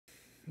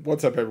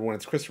What's up, everyone?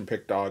 It's Chris from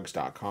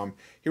Pickdawgz.com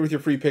here with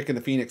your free pick in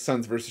the Phoenix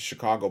Suns versus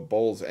Chicago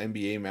Bulls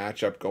NBA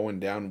matchup going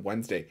down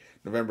Wednesday,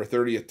 November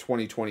 30th,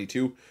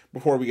 2022.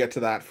 Before we get to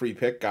that free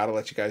pick, gotta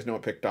let you guys know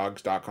at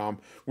Pickdawgz.com,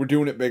 we're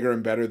doing it bigger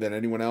and better than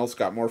anyone else.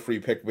 Got more free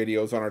pick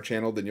videos on our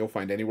channel than you'll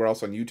find anywhere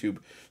else on YouTube.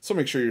 So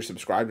make sure you're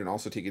subscribed and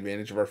also take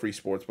advantage of our free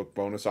Sportsbook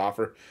bonus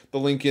offer. The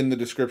link in the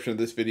description of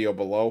this video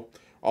below.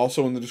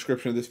 Also in the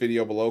description of this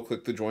video below,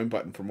 click the join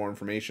button for more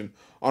information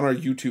on our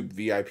YouTube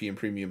VIP and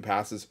premium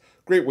passes.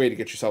 Great way to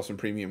get yourself some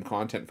premium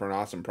content for an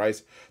awesome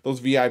price. Those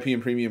VIP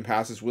and premium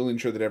passes will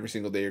ensure that every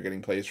single day you're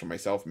getting plays from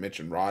myself,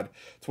 Mitch, and Rod.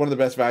 It's one of the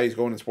best values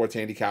going in sports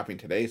handicapping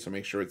today, so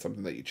make sure it's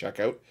something that you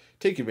check out,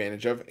 take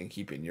advantage of, and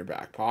keep in your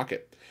back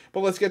pocket.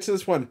 But let's get to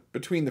this one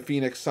between the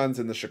Phoenix Suns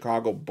and the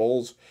Chicago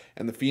Bulls.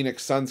 And the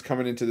Phoenix Suns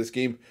coming into this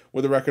game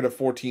with a record of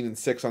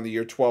 14-6 on the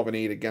year,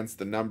 12-8 against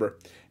the number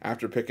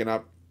after picking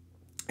up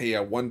a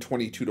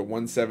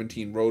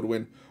 122-117 road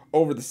win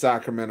over the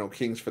Sacramento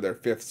Kings for their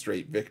 5th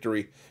straight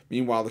victory.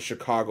 Meanwhile, the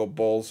Chicago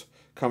Bulls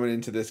coming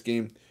into this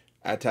game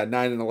at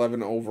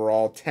 9-11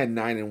 overall,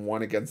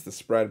 10-9-1 against the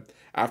spread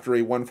after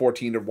a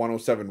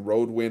 114-107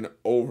 road win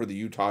over the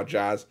Utah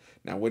Jazz.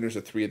 Now winners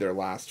of 3 of their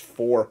last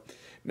 4.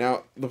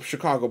 Now, the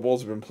Chicago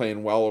Bulls have been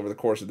playing well over the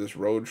course of this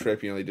road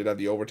trip. They did have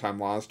the overtime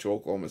loss to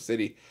Oklahoma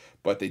City,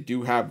 but they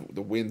do have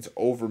the wins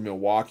over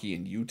Milwaukee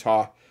and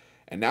Utah.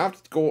 And now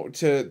have to go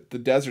to the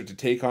desert to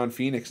take on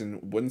Phoenix,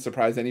 and wouldn't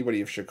surprise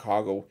anybody if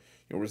Chicago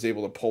was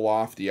able to pull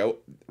off the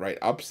outright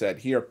upset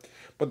here.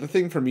 But the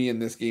thing for me in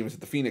this game is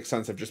that the Phoenix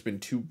Suns have just been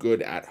too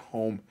good at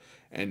home.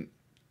 And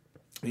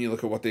you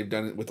look at what they've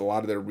done with a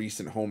lot of their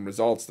recent home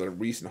results. Their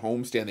recent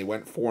homestand, they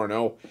went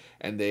 4-0,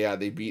 and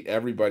they beat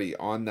everybody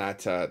on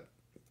that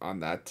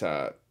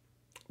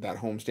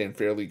homestand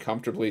fairly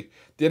comfortably.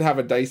 Did have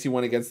a dicey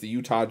one against the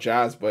Utah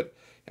Jazz, but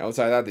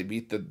outside of that, they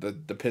beat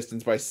the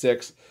Pistons by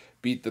 6.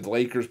 Beat the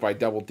Lakers by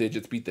double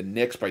digits, beat the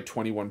Knicks by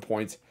 21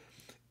 points.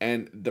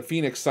 And the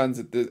Phoenix Suns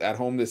at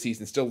home this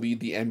season still lead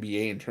the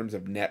NBA in terms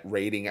of net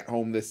rating at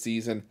home this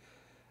season.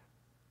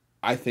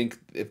 I think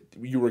if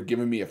you were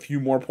giving me a few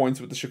more points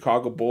with the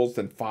Chicago Bulls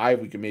than 5,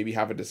 we could maybe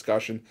have a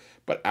discussion.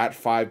 But at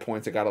 5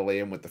 points, I got to lay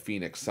in with the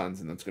Phoenix Suns,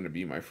 and that's going to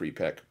be my free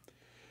pick.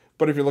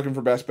 But if you're looking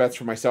for best bets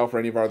for myself or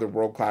any of our other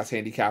world-class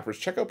handicappers,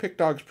 check out Pick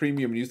Dawgz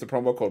Premium and use the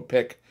promo code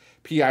PICK,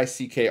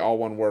 P-I-C-K, all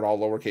one word, all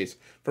lowercase,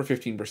 for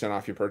 15%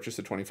 off your purchase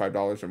of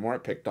 $25 or more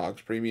at Pick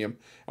Dawgz Premium.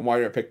 And while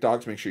you're at Pick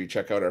Dawgz, make sure you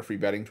check out our free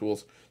betting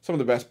tools, some of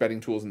the best betting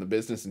tools in the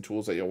business and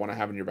tools that you'll want to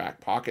have in your back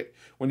pocket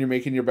when you're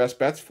making your best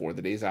bets for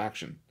the day's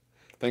action.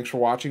 Thanks for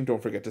watching.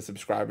 Don't forget to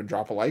subscribe and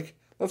drop a like.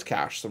 Let's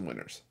cash some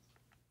winners.